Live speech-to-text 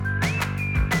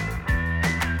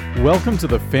Welcome to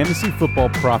the Fantasy Football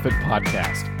Profit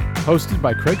Podcast, hosted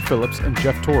by Craig Phillips and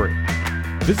Jeff Torrey.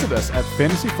 Visit us at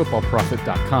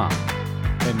fantasyfootballprofit.com.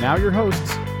 And now your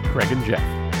hosts, Craig and Jeff.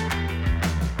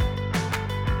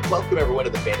 Welcome everyone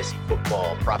to the Fantasy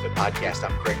Football Profit Podcast.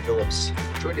 I'm Craig Phillips,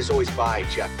 joined as always by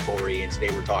Jeff Torrey, and today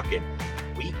we're talking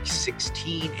Week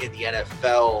 16 in the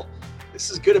NFL. This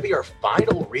is going to be our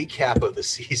final recap of the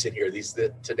season here.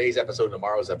 Today's episode and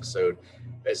tomorrow's episode,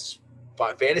 as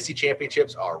fantasy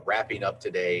championships are wrapping up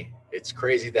today. It's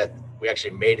crazy that we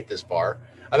actually made it this far.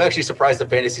 I'm actually surprised the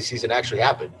fantasy season actually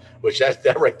happened, which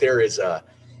that right there was a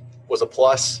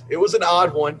plus. It was an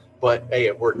odd one, but hey,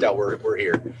 it worked out. We're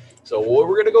here. So we're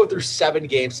going to go through 7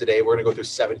 games today. We're going to go through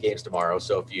 7 games tomorrow.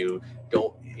 So if you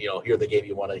don't, hear the game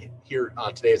you want to hear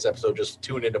on today's episode, just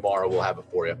tune in tomorrow. We'll have it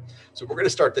for you. So we're going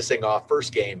to start this thing off.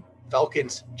 First game,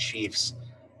 Falcons, Chiefs.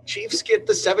 Chiefs get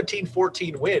the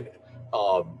 17-14 win.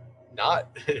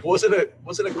 It wasn't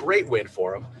a great win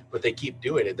for them, but they keep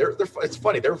doing it. It's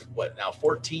funny. They're now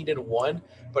 14-1,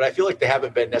 but I feel like they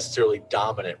haven't been necessarily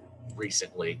dominant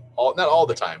recently. Not all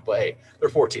the time, but hey, they're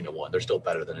 14-1. They're still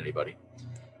better than anybody.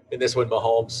 In this one,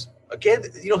 Mahomes, again,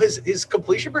 his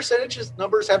completion percentages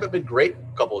numbers haven't been great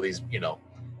a couple of these,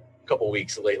 couple of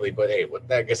weeks lately, but hey,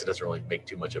 I guess it doesn't really make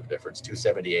too much of a difference.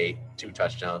 278, 2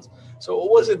 touchdowns. So it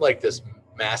wasn't like this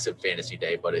massive fantasy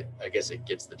day, but I guess it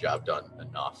gets the job done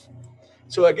enough.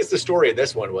 So I guess the story of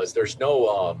this one was there's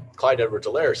no Clyde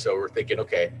Edwards-Helaire, so we're thinking,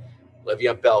 okay,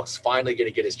 Le'Veon Bell's finally going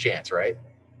to get his chance, right?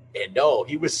 And no,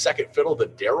 he was second fiddle to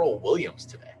Darrell Williams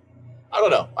today. I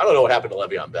don't know what happened to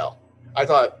Le'Veon Bell. I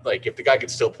thought, if the guy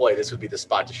could still play, this would be the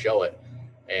spot to show it.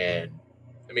 And,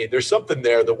 there's something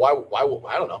there that why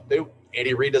I don't know.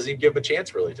 Andy Reid doesn't even give him a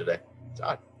chance really today. It's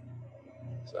odd.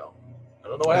 So, I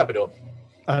don't know what happened to him.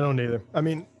 I don't either.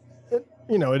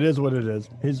 It is what it is.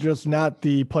 He's just not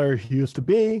the player he used to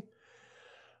be,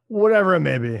 whatever it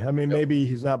may be. Maybe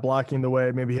he's not blocking the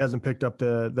way. Maybe he hasn't picked up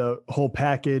the whole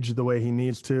package the way he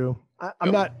needs to.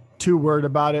 I'm not too worried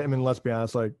about it. Let's be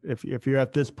honest. If you're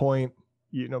at this point,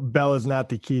 Bell is not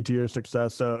the key to your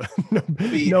success. So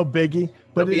no biggie.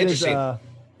 But it is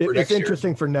it's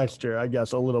interesting for next year, I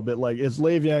guess, a little bit. Is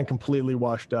Le'Veon completely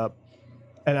washed up?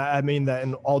 And I mean that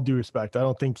in all due respect. I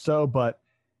don't think so, but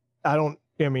can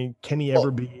he ever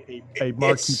be a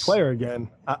marquee player again?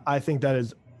 I think that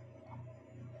is,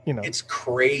 It's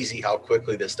crazy how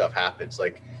quickly this stuff happens.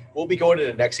 We'll be going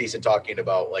into next season talking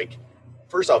about,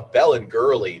 first off, Bell and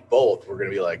Gurley, both, we're going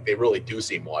to be they really do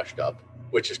seem washed up,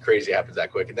 which is crazy. It happens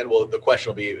that quick. And then the question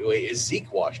will be, wait, is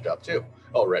Zeke washed up too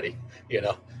already?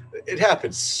 It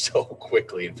happens so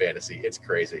quickly in fantasy. It's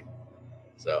crazy.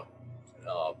 So,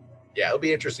 it'll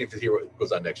be interesting to hear what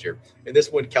goes on next year. In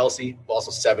this one, Kelsey, also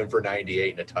 7 for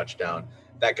 98 and a touchdown.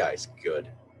 That guy's good.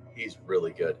 He's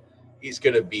really good. He's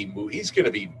going to be,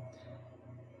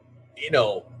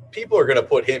 people are going to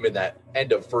put him in that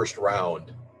end of first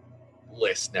round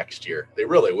list next year. They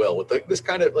really will. With this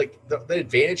kind of the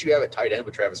advantage you have at tight end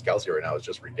with Travis Kelsey right now is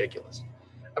just ridiculous.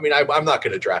 I'm not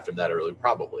going to draft him that early,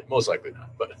 probably, most likely not.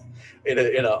 But in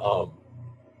a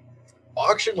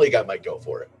auction league, I might go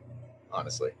for it,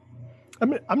 honestly.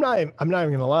 I'm not even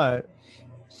gonna lie.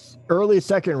 Early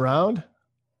second round,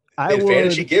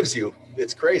 fantasy gives you.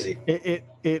 It's crazy.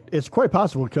 It's quite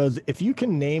possible, because if you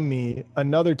can name me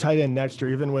another tight end next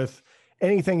year, even with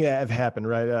anything that have happened,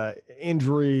 right,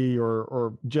 injury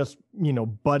or just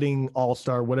budding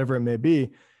all-star, whatever it may be,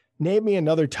 name me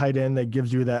another tight end that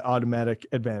gives you that automatic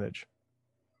advantage.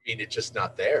 It's just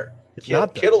not there.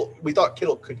 Kittle, we thought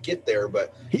Kittle could get there,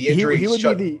 but the injury he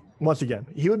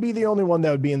would be the only one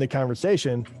that would be in the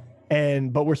conversation,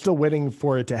 but we're still waiting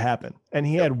for it to happen. And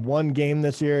he had one game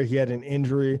this year. He had an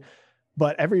injury,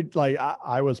 but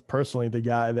I was personally the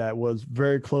guy that was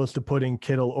very close to putting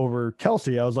Kittle over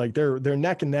Kelsey. I was like, they're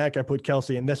neck and neck. I put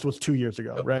Kelsey, and this was 2 years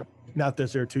ago, right? Not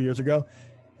this year, 2 years ago.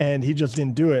 And he just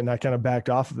didn't do it. And I kind of backed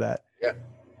off of that. Yeah.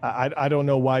 I don't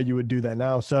know why you would do that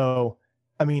now. So,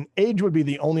 age would be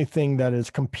the only thing that is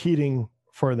competing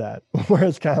for that.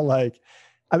 Whereas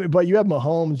but you have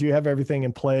Mahomes, you have everything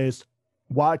in place.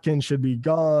 Watkins should be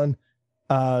gone.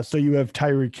 So you have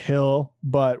Tyreek Hill.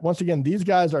 But once again, these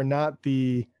guys are not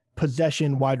the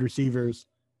possession wide receivers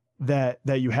that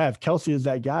you have. Kelsey is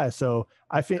that guy. So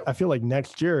I feel like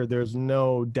next year, there's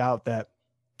no doubt that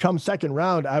come second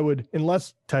round, I would,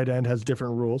 unless tight end has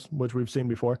different rules, which we've seen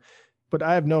before, but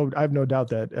I have no doubt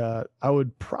that I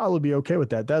would probably be okay with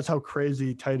that. That's how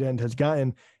crazy tight end has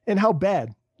gotten, and how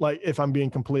bad, if I'm being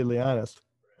completely honest.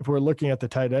 If we're looking at the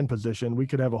tight end position, we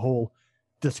could have a whole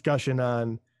discussion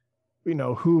on,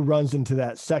 who runs into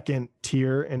that second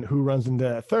tier and who runs into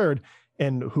that third.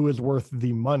 and who is worth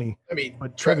the money. I mean,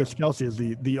 but Travis Kelce is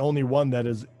the only one that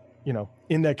is,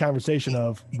 in that conversation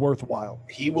of worthwhile.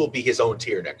 He will be his own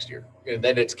tier next year. And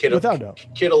then it's Kittle. Without doubt.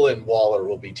 Kittle and Waller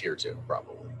will be tier 2,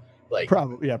 probably.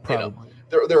 Probably.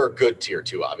 They're a good tier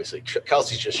 2, obviously.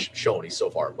 Kelsey's just showing he's so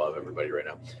far above everybody right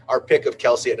now. Our pick of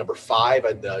Kelce at number 5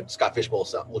 and the Scott Fishbowl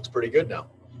looks pretty good now.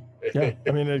 Yeah,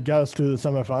 I mean, it got us to the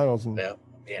semifinals. And yeah,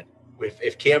 man.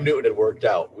 If Cam Newton had worked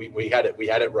out, we had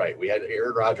it right. We had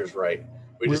Aaron Rodgers right.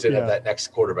 We just didn't have that next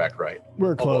quarterback right.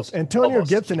 We're close. Antonio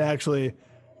Gibson, actually,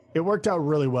 it worked out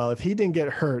really well. If he didn't get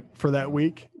hurt for that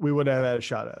week, we would have had a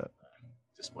shot at it.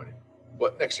 Disappointing.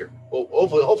 What, next year? Well,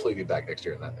 hopefully be back next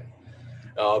year in that thing.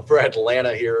 For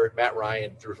Atlanta here, Matt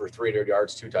Ryan threw for 300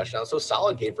 yards, 2 touchdowns. So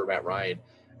solid game for Matt Ryan.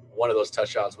 One of those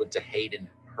touchdowns went to Hayden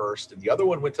Hurst, and the other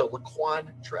one went to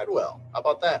Laquan Treadwell. How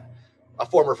about that? A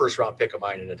former first-round pick of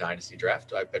mine in a dynasty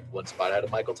draft. I picked one spot out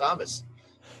of Michael Thomas.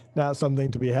 Not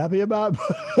something to be happy about.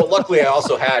 Well, luckily, I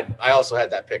also had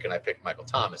that pick, and I picked Michael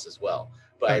Thomas as well.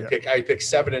 But I picked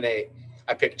 7 and 8.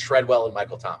 I picked Treadwell and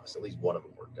Michael Thomas. At least one of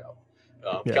them worked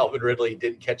out. Calvin Ridley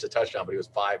didn't catch the touchdown, but he was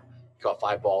caught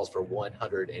 5 balls for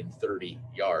 130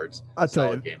 yards. I'll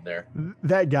tell you, game there.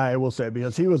 That guy, I will say,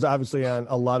 because he was obviously on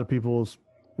a lot of people's,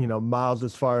 miles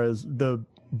as far as the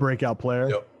breakout player.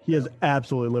 Yep. He has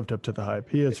absolutely lived up to the hype.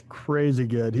 He is crazy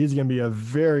good. He's going to be a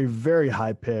very, very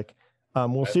high pick.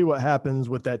 We'll see what happens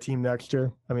with that team next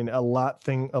year. I mean, a lot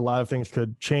of things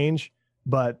could change,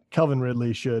 but Calvin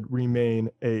Ridley should remain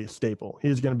a staple.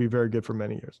 He's going to be very good for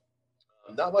many years.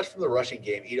 Not much from the rushing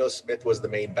game. Ito Smith was the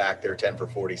main back there, 10 for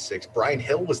 46. Brian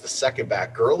Hill was the second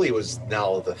back. Gurley was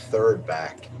now the third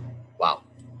back. Wow.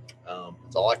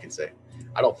 That's all I can say.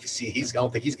 I don't think he's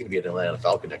going to be an Atlanta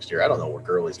Falcon next year. I don't know where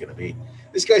Gurley's going to be.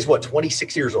 This guy's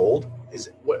 26 years old?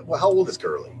 How old is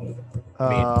Gurley?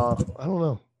 I don't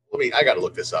know. I got to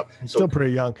look this up. He's still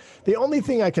pretty young. The only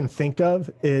thing I can think of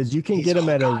is you can get him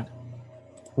at how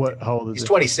old is he? He's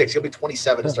 26. He'll be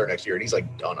 27 to start next year, and he's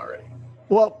done already.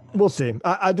 Well, we'll see.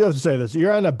 I do have to say this.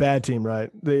 You're on a bad team, right?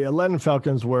 The Atlanta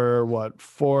Falcons were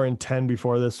 4-10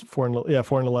 before this,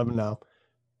 4-11 now.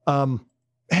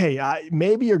 Hey,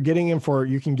 maybe you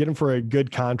can get him for a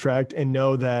good contract and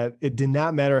know that it did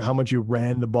not matter how much you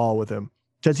ran the ball with him,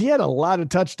 because he had a lot of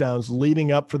touchdowns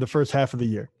leading up for the first half of the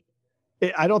year.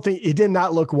 I don't think he did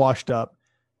not look washed up,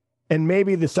 and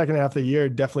maybe the second half of the year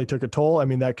definitely took a toll. I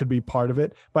mean, that could be part of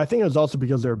it, but I think it was also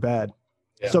because they're bad.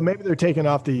 Yeah. So maybe they're taking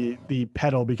off the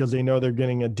pedal because they know they're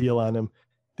getting a deal on him.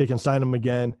 They can sign him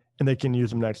again and they can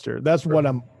use him next year. That's what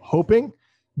I'm hoping,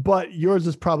 but yours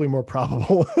is probably more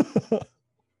probable.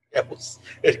 Yeah,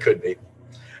 it could be.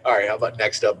 All right, how about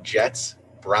next up, Jets,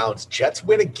 Browns. Jets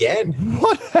win again.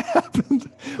 What happened?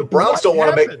 The Browns don't want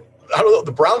to make. I don't know.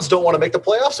 The Browns don't want to make the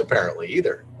playoffs apparently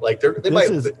either. They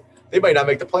might not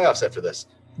make the playoffs after this.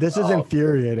 This is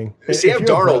infuriating. Sam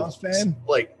Darnold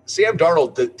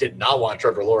did not want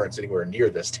Trevor Lawrence anywhere near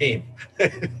this team.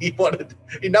 He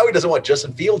doesn't want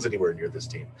Justin Fields anywhere near this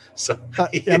team. So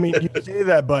I mean, you say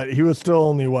that, but he was still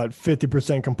only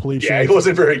 50% completion. Yeah, he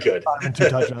wasn't very good. 2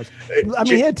 touchdowns. I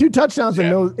mean, he had 2 touchdowns and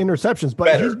no interceptions,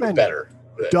 but he's been better.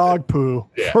 Dog poo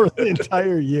for the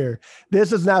entire year.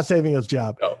 This is not saving his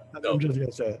job. No. I'm just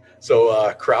gonna say it.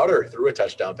 So Crowder threw a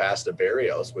touchdown pass to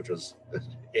Berrios, which was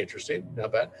interesting,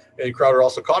 not bad. And Crowder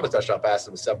also caught a touchdown pass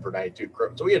and was 7 for 92.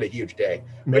 So he had a huge day.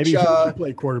 Maybe he should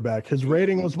play quarterback. His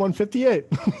rating was 158.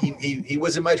 he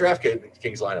was in my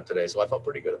DraftKings lineup today, so I felt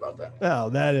pretty good about that. Oh,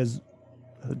 that is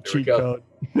a cheat code.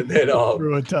 And then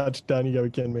threw a touchdown. You gotta be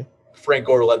kidding me. Frank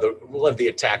Gore led the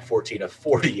attack 14 of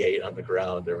 48 on the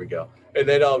ground. There we go. And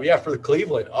then for the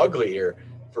Cleveland, ugly here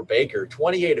for Baker,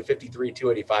 28 of 53,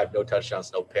 285, no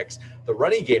touchdowns, no picks. The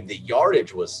running game, the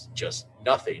yardage was just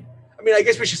nothing. I mean, I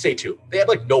guess we should say 2. They had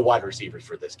no wide receivers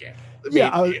for this game.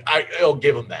 I'll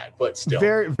give them that, but still.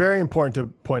 Very, very important to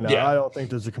point out. I don't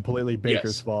think this is completely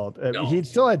Baker's fault. No. He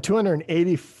still had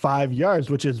 285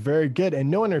 yards, which is very good, and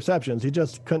no interceptions. He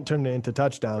just couldn't turn it into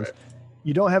touchdowns. Right.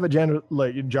 You don't have a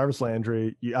Jarvis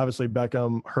Landry. You obviously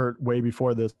Beckham hurt way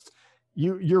before this.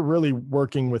 You're really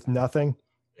working with nothing.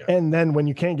 Yeah. And then when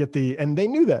you can't get and they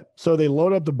knew that. So they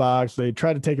load up the box. They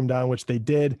try to take him down, which they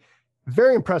did.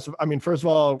 Very impressive. I mean, first of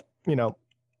all,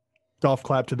 golf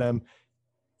clap to them.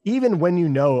 Even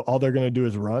when all they're going to do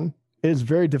is run, it is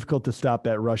very difficult to stop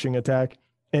that rushing attack.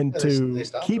 And to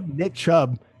keep Nick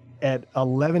Chubb at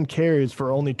 11 carries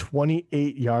for only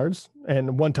 28 yards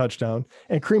and 1 touchdown,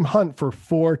 and Kareem Hunt for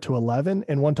 4 to 11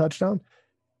 and 1 touchdown.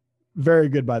 Very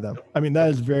good by them. I mean,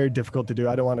 that is very difficult to do.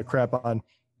 I don't want to crap on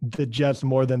the Jets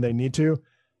more than they need to,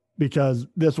 because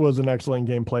this was an excellent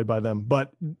game played by them.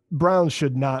 But Browns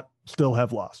should not still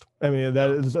have lost. I mean,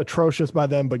 that is atrocious by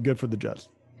them, but good for the Jets.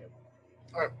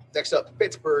 All right, next up,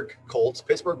 Pittsburgh Colts.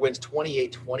 Pittsburgh wins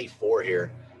 28-24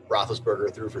 here.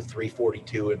 Roethlisberger threw for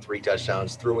 342 and 3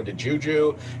 touchdowns, threw into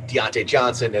Juju, Deontay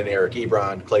Johnson, and Eric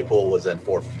Ebron. Claypool was then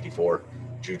 454.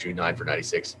 Juju 9 for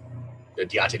 96.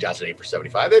 Deontay Johnson 8 for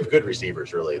 75. They have good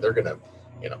receivers, really. They're going to,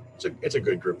 it's a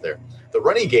good group there. The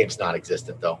running game's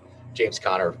non-existent, though. James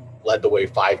Conner led the way,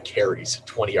 5 carries,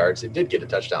 20 yards. It did get a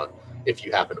touchdown if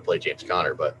you happen to play James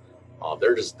Conner, but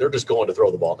they're just going to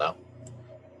throw the ball now.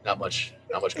 Not much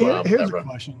going on with that run.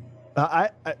 Question.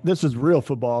 This is real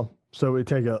football, so we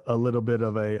take a little bit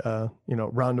of a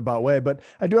roundabout way, but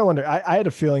I wonder. I had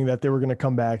a feeling that they were going to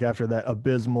come back after that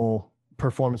abysmal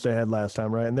performance they had last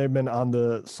time, right? And they've been on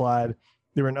the slide.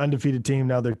 They were an undefeated team.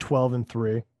 Now they're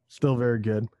 12-3, still very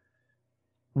good.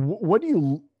 What do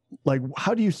you like?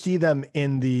 How do you see them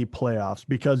in the playoffs?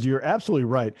 Because you're absolutely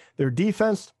right. Their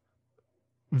defense,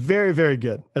 very, very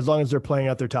good, as long as they're playing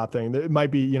at their top thing. It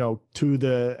might be, to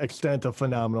the extent of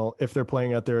phenomenal if they're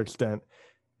playing at their extent.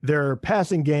 Their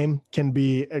passing game can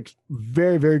be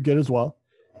very, very good as well.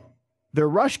 Their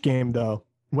rush game, though,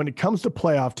 when it comes to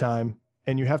playoff time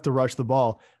and you have to rush the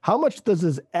ball, how much does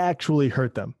this actually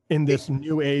hurt them in this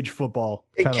new age football?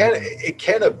 It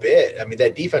can a bit. I mean,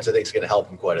 that defense, I think, is going to help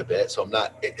them quite a bit. So I'm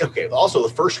not – okay, also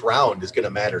the first round is going to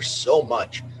matter so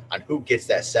much on who gets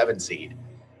that 7 seed.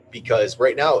 Because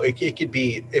right now it could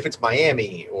be, if it's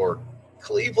Miami or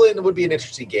Cleveland, it would be an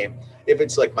interesting game. If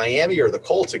it's like Miami or the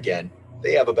Colts again,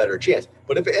 they have a better chance.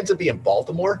 But if it ends up being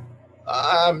Baltimore,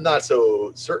 I'm not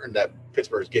so certain that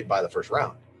Pittsburgh's getting by the first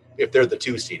round if they're the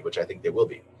 2 seed, which I think they will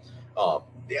be.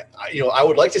 I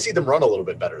would like to see them run a little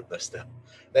bit better than this.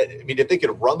 If they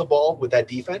could run the ball with that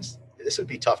defense, this would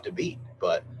be tough to beat.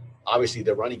 But obviously,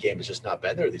 the running game has just not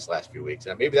been there these last few weeks.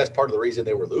 And maybe that's part of the reason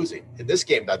they were losing. In this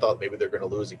game, I thought maybe they're going to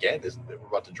lose again. They were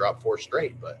about to drop 4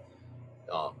 straight. But,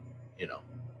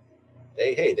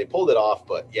 they pulled it off.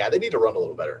 But, yeah, they need to run a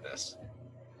little better in this.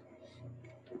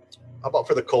 How about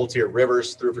for the Colts here?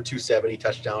 Rivers threw for 270,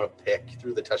 touchdown, a pick,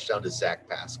 threw the touchdown to Zach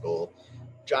Pascal.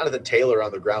 Jonathan Taylor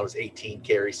on the ground was 18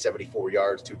 carries, 74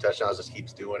 yards, 2 touchdowns, just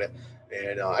keeps doing it.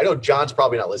 And I know John's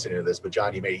probably not listening to this, but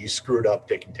John, you screwed up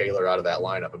taking Taylor out of that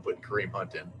lineup and putting Kareem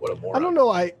Hunt in. What a moron! I don't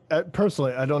know.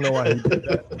 Personally, I don't know why he did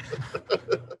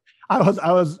that. I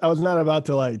was not about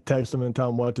to text him and tell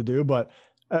him what to do, but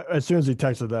as soon as he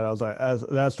texted that, I was like,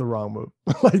 that's the wrong move.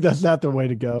 That's not the way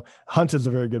to go. Hunt is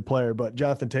a very good player, but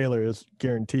Jonathan Taylor is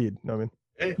guaranteed.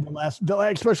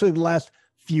 Especially the last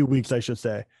few weeks, I should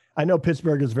say. I know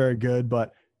Pittsburgh is very good,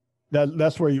 but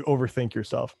that's where you overthink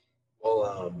yourself.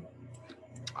 Well,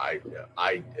 I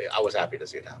was happy to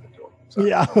see it happen to him. So.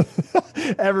 Yeah,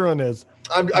 everyone is.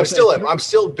 I'm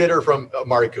still bitter from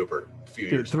Amari Cooper a few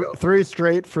years ago. 3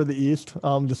 straight for the East.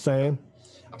 I'm just saying.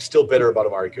 I'm still bitter about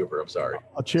Amari Cooper. I'm sorry.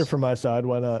 I'll cheer for my side.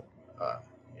 Why not?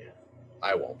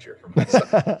 I won't cheer for my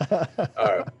side.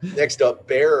 All right. Next up,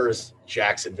 Bears,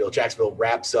 Jacksonville. Jacksonville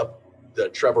wraps up the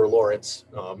Trevor Lawrence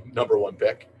number 1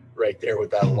 pick right there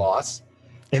with that loss.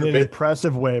 In an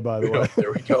impressive way, by the way.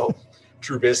 There we go.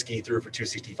 Trubisky threw for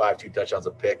 265, 2 touchdowns,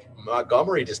 a pick.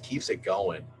 Montgomery just keeps it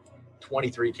going.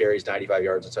 23 carries, 95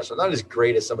 yards, a touchdown. Not as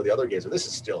great as some of the other games, but this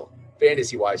is still,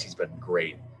 fantasy-wise, he's been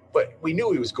great. But we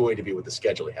knew he was going to be with the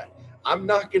schedule he had. I'm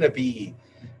not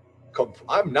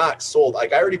sold.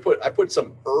 I put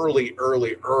some early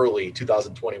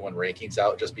 2021 rankings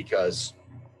out just because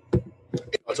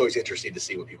it's always interesting to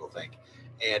see what people think.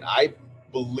 And I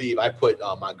believe I put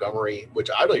Montgomery, which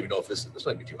I don't even know if this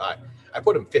might be too high. I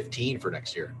put him 15 for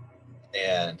next year,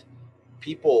 and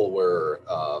people were.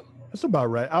 That's about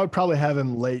right. I would probably have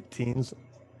him late teens.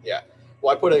 Yeah.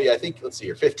 Well, I put him. I think let's see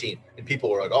here, 15, and people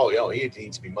were like, "Oh, he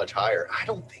needs to be much higher." I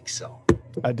don't think so.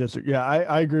 I disagree. Yeah,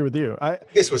 I agree with you.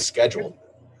 This was scheduled.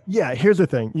 Yeah, here's the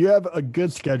thing. You have a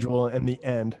good schedule in the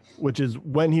end, which is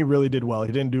when he really did well.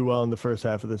 He didn't do well in the first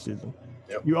half of the season.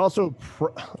 Yep. You also,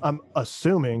 I'm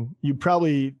assuming, you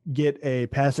probably get a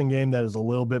passing game that is a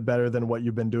little bit better than what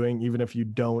you've been doing, even if you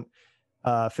don't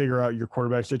figure out your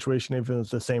quarterback situation, even if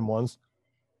it's the same ones.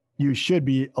 You should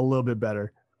be a little bit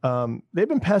better. They've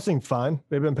been passing fine.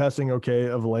 They've been passing okay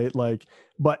of late.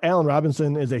 But Allen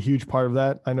Robinson is a huge part of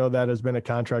that. I know that has been a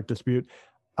contract dispute.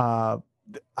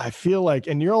 I feel like,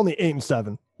 and you're only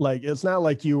 8-7. It's not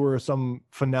like you were some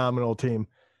phenomenal team.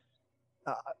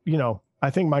 I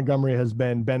think Montgomery has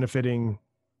been benefiting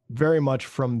very much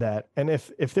from that. And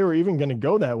if they were even going to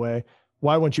go that way,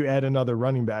 why wouldn't you add another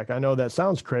running back? I know that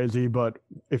sounds crazy, but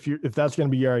if that's going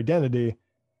to be your identity,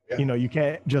 yeah. You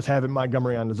can't just have it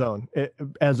Montgomery on his own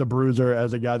as a bruiser,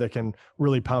 as a guy that can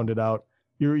really pound it out.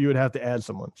 You would have to add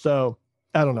someone. So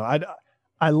I don't know.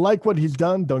 I like what he's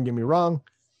done. Don't get me wrong,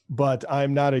 but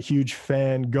I'm not a huge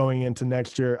fan going into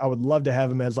next year. I would love to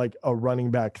have him as like a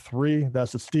running back 3.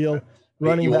 That's a steal.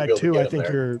 Running back 2, I think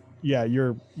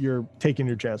you're taking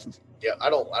your chances. Yeah, I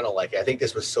don't like it. I think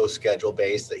this was so schedule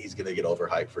based that he's going to get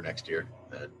overhyped for next year,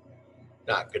 and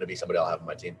not going to be somebody I'll have on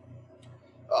my team.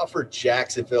 For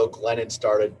Jacksonville, Glennon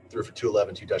started, threw for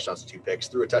 211, 2 touchdowns, 2 picks,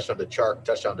 threw a touchdown to Chark,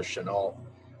 touchdown to Shenault.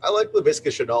 I like Laviska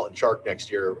Shenault and Chark next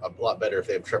year a lot better if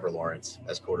they have Trevor Lawrence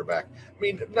as quarterback. I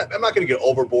mean, I'm not going to get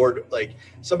overboard. Like,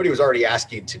 somebody was already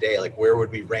asking today, like, where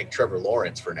would we rank Trevor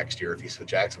Lawrence for next year if he's with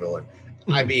Jacksonville? And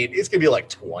I mean, it's going to be like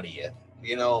 20th,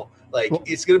 you know? Like,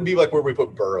 it's going to be like where we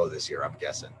put Burrow this year, I'm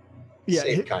guessing. Yeah,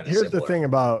 here's the thing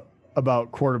about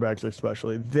quarterbacks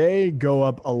especially. They go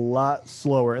up a lot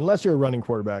slower, unless you're a running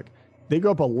quarterback. They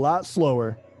go up a lot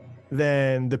slower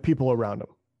than the people around them.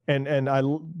 And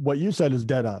what you said is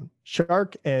dead on.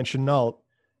 Chark and Shenault,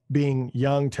 being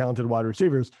young, talented wide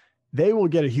receivers, they will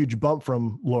get a huge bump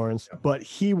from Lawrence, but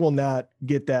he will not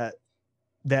get that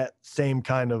same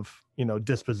kind of,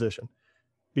 disposition,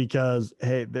 because,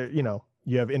 hey,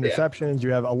 you have interceptions,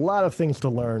 you have a lot of things to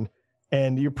learn,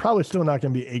 and you're probably still not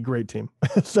going to be a great team.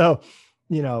 So,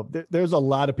 there's a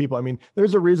lot of people. I mean,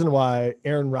 there's a reason why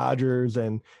Aaron Rodgers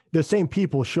and the same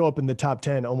people show up in the top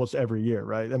 10 almost every year,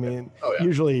 right? I mean,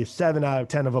 usually 7 out of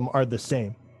 10 of them are the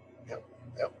same. Yep.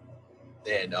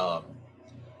 And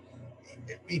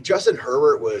Justin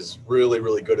Herbert was really,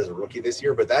 really good as a rookie this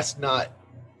year, but that's not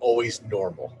always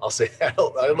normal. I'll say that.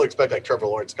 I don't expect like Trevor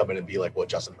Lawrence to come in and be like what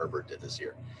Justin Herbert did this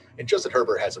year. And Justin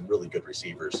Herbert has some really good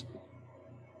receivers.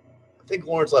 I think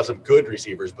Lawrence will have some good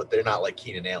receivers, but they're not like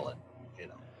Keenan Allen.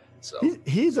 So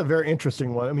he's a very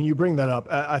interesting one. I mean, you bring that up.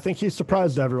 I think he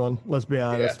surprised everyone, let's be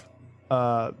honest,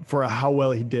 for how well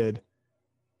he did.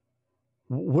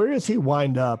 Where does he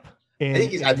wind up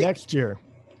next year?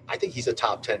 I think he's a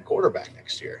top 10 quarterback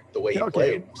next year, the way he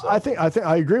played. So. I think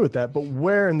I agree with that, but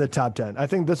where in the top 10? I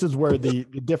think this is where the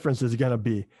difference is going to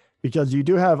be, because you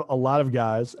do have a lot of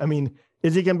guys. I mean,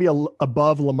 is he going to be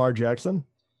above Lamar Jackson?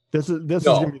 This is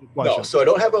going to be the question. No, so I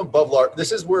don't have him above Lamar.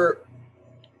 This is where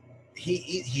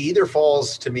he either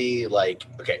falls to me like,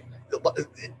 okay,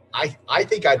 I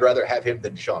think I'd rather have him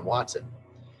than Deshaun Watson,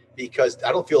 because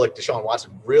I don't feel like Deshaun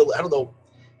Watson really, I don't know.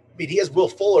 I mean, he has Will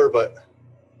Fuller, but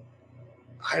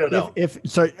I don't know.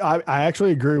 I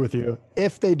actually agree with you.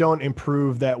 If they don't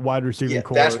improve that wide receiving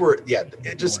core, that's where,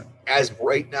 as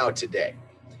right now today,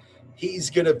 he's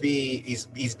going to be,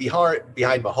 he's behind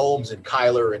Mahomes and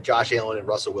Kyler and Josh Allen and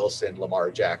Russell Wilson,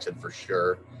 Lamar Jackson for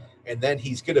sure. And then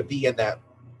he's going to be in that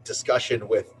discussion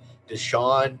with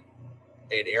Deshaun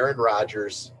and Aaron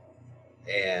Rodgers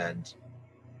and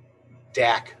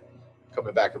Dak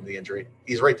coming back from the injury.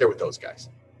 He's right there with those guys,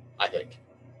 I think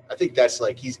that's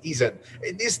like he's in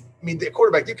this. I mean, the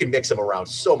quarterback, you can mix him around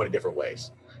so many different ways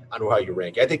on how you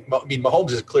rank. I mean, Mahomes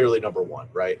is clearly number one,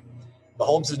 right?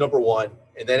 Mahomes is number one,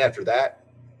 and then after that,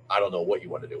 I don't know what you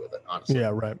want to do with it, honestly. Yeah,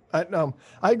 right.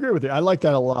 I agree with you. I like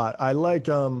that a lot. I like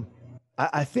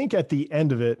I think at the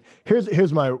end of it,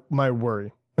 here's my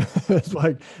worry. It's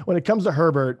like when it comes to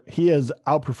Herbert, he has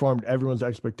outperformed everyone's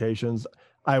expectations.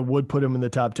 I would put him in the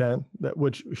top 10,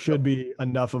 which should be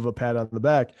enough of a pat on the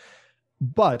back.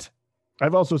 But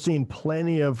I've also seen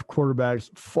plenty of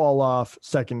quarterbacks fall off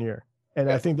second year.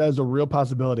 And I think that is a real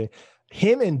possibility.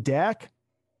 Him and Dak,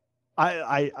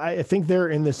 I think they're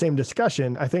in the same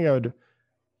discussion. I think I would,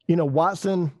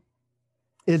 Watson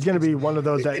is going to be one of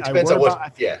those that I worry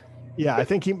about. Yeah, I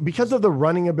think because of the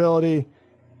running ability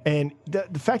and the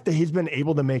fact that he's been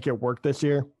able to make it work this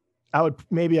year, I'd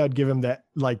give him that,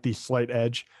 like, the slight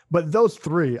edge. But those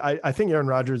three, I think Aaron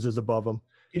Rodgers is above him.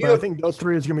 I think those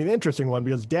three is going to be the interesting one,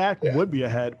 because Dak would be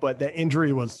ahead, but that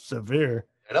injury was severe.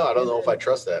 I know. I don't know if I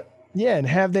trust that. Yeah,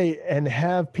 and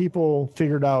have people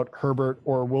figured out Herbert,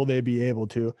 or will they be able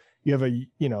to? You have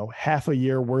half a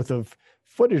year worth of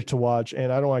footage to watch,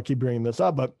 and I don't want to keep bringing this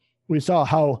up, but we saw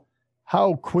how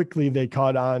quickly they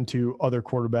caught on to other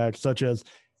quarterbacks, such as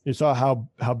you saw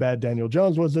how bad Daniel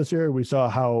Jones was this year. We saw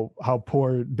how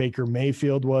poor Baker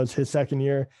Mayfield was his second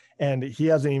year, and he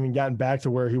hasn't even gotten back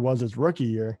to where he was his rookie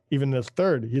year. Even his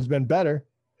third, he's been better,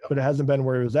 but it hasn't been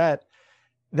where he was at.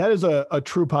 That is a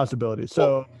true possibility.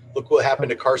 So look what happened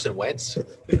to Carson Wentz.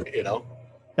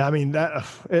 I mean,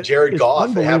 Jared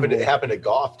Goff. It happened to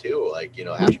Goff too. Like,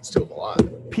 happens to him a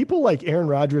lot. People like Aaron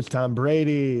Rodgers, Tom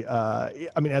Brady.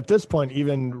 At this point,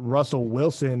 even Russell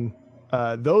Wilson.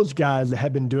 Those guys that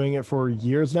have been doing it for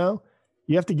years now,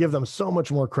 you have to give them so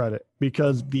much more credit,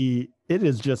 because it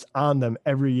is just on them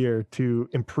every year to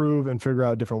improve and figure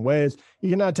out different ways. You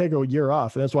cannot take a year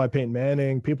off. And that's why Peyton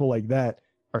Manning, people like that,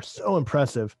 are so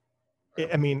impressive.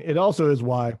 I mean, it also is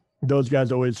why those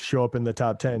guys always show up in the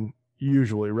top 10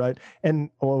 usually, right? And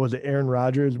what was it, Aaron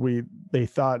Rodgers? They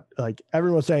thought, like,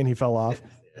 everyone was saying he fell off.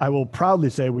 I will proudly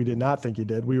say we did not think he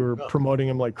did. We were promoting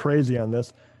him like crazy on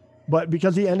this, but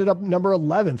because he ended up number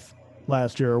 11th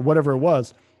last year or whatever it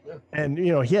was, and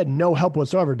he had no help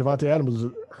whatsoever. Devontae Adams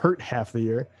was hurt half the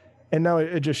year, and now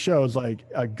it just shows like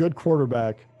a good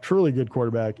quarterback, truly good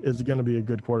quarterback, is going to be a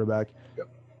good quarterback. Yep.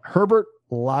 Herbert,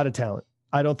 a lot of talent.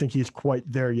 I don't think he's quite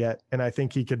there yet, and I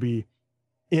think he could be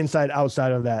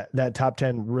outside of that top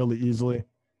 10 really easily.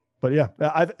 But yeah,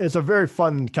 it's a very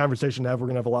fun conversation to have. We're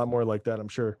going to have a lot more like that, I'm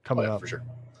sure, coming up. For sure.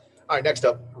 All right, next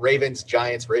up, Ravens,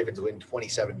 Giants. Ravens win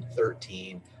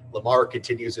 27-13. Lamar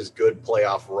continues his good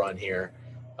playoff run here.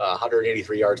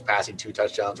 183 yards passing, 2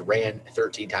 touchdowns, ran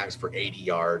 13 times for 80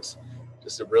 yards.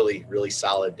 Just a really, really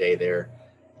solid day there.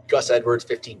 Gus Edwards,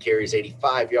 15 carries,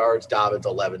 85 yards. Dobbins,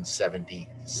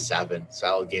 11-77.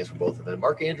 Solid games from both of them.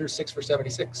 Mark Andrews, 6 for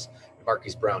 76.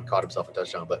 Marquise Brown caught himself a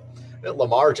touchdown, but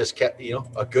Lamar just kept,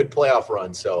 a good playoff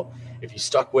run. So if you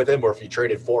stuck with him or if you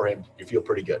traded for him, you feel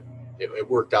pretty good. It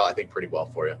worked out, I think, pretty well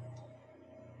for you.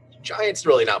 Giants,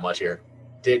 really not much here.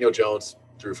 Daniel Jones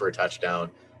threw for a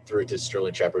touchdown, threw it to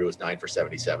Sterling Shepard, who was 9 for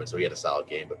 77. So he had a solid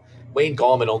game, but Wayne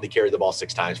Gallman only carried the ball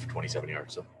 6 times for 27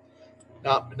 yards. So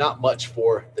not much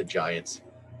for the Giants.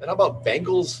 Then how about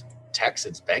Bengals,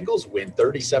 Texans? Bengals win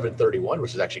 37-31,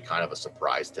 which is actually kind of a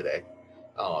surprise today.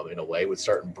 In a way, with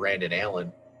starting Brandon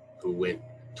Allen, who went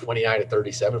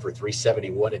 29-37 for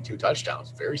 371 and 2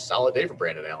 touchdowns. Very solid day for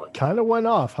Brandon Allen. Kind of went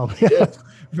off. Yeah.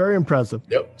 Very impressive.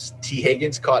 Yep. T.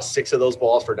 Higgins caught 6 of those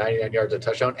balls for 99 yards and a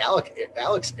touchdown. Alex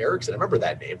Erickson, I remember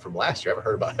that name from last year. I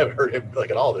haven't heard him like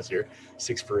at all this year.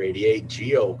 6 for 88.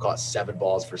 Gio caught 7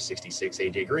 balls for 66.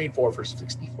 AJ Green 4 for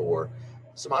 64.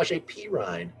 Samaje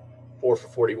Perine 4 for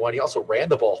 41. He also ran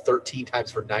the ball 13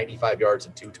 times for 95 yards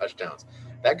and 2 touchdowns.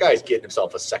 That guy's getting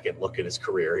himself a second look at his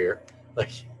career here.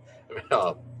 It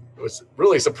was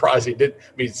really surprising.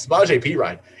 Samaje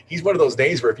Perine, he's one of those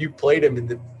names where if you played him in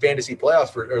the fantasy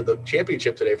playoffs or the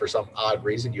championship today for some odd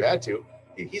reason you had to,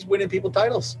 he's winning people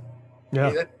titles. Yeah,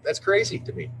 I mean, that's crazy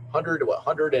to me.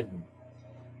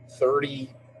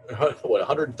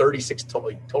 136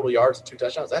 total yards and 2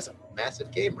 touchdowns. That's a massive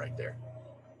game right there.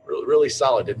 Really, really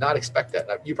solid. Did not expect that.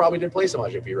 Now, you probably didn't play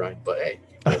Samaje Perine, but hey.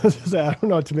 I don't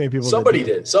know too many people. Somebody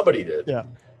did. Yeah.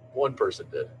 One person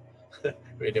did. I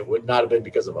mean, it would not have been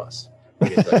because of us.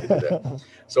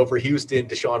 So for Houston,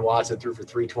 Deshaun Watson threw for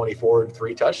 324 and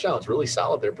 3 touchdowns. Really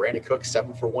solid there. Brandon Cooks,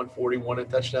 7 for 141 and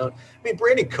a touchdown. I mean,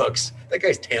 Brandon Cooks, that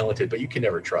guy's talented, but you can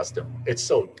never trust him. It's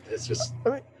just.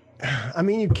 I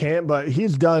mean, you can't, but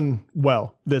he's done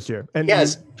well this year. And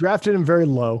yes, drafted him very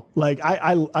low. Like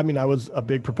I mean, I was a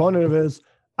big proponent of his.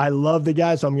 I love the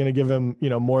guy, so I'm going to give him,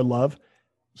 more love.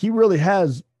 He really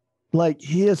has,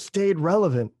 he has stayed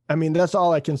relevant. I mean, that's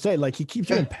all I can say. Like, he keeps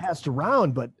getting passed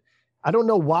around, but I don't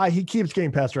know why he keeps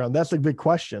getting passed around. That's the big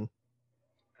question.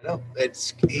 I know.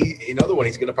 Another one.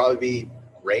 He's going to probably be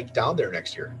ranked down there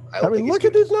next year. I mean, look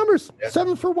at these numbers. Yeah.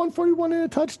 7 for 141 and a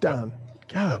touchdown.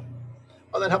 God.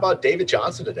 Well, then how about David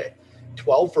Johnson today?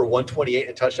 12 for 128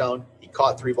 and a touchdown. He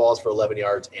caught 3 balls for 11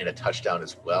 yards and a touchdown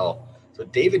as well. So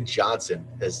David Johnson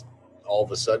has all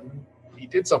of a sudden, he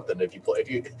did something. If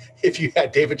you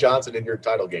had David Johnson in your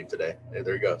title game today,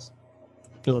 there he goes.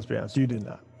 Let's be honest, you did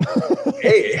not.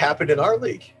 Hey, it happened in our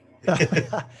league.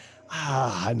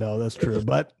 I know that's true,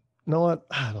 but you know what?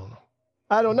 I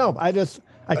don't know. I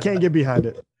can't get behind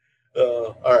it.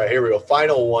 All right, here we go.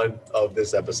 Final one of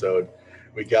this episode.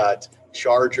 We got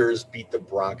Chargers beat the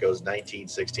Broncos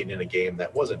 19-16 in a game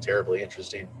that wasn't terribly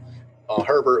interesting.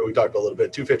 Herbert, we talked about a little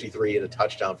bit, 253 and a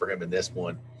touchdown for him in this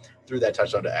one. Threw that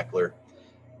touchdown to Eckler.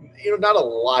 Not a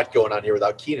lot going on here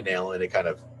without Keenan Allen. It kind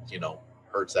of,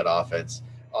 hurts that offense.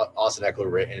 Austin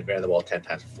Eckler ran the ball 10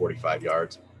 times for 45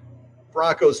 yards.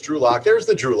 Broncos, Drew Lock. There's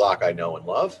the Drew Lock I know and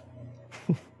love.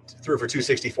 Threw for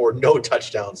 264, no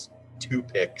touchdowns, 2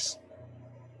 picks.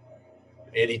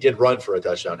 And he did run for a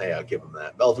touchdown. Hey, I'll give him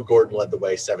that. Melvin Gordon led the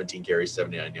way, 17 carries,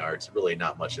 79 yards. Really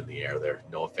not much in the air there.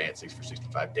 Noah Fant, 6 for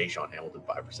 65. Deshaun Hamilton,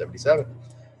 5 for 77.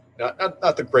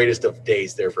 Not the greatest of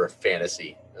days there for a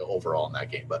fantasy overall in that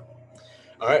game. But,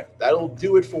 all right, that'll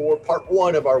do it for part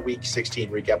 1 of our Week 16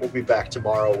 recap. We'll be back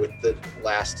tomorrow with the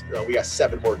last we got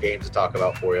 7 more games to talk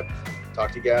about for you.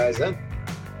 Talk to you guys then.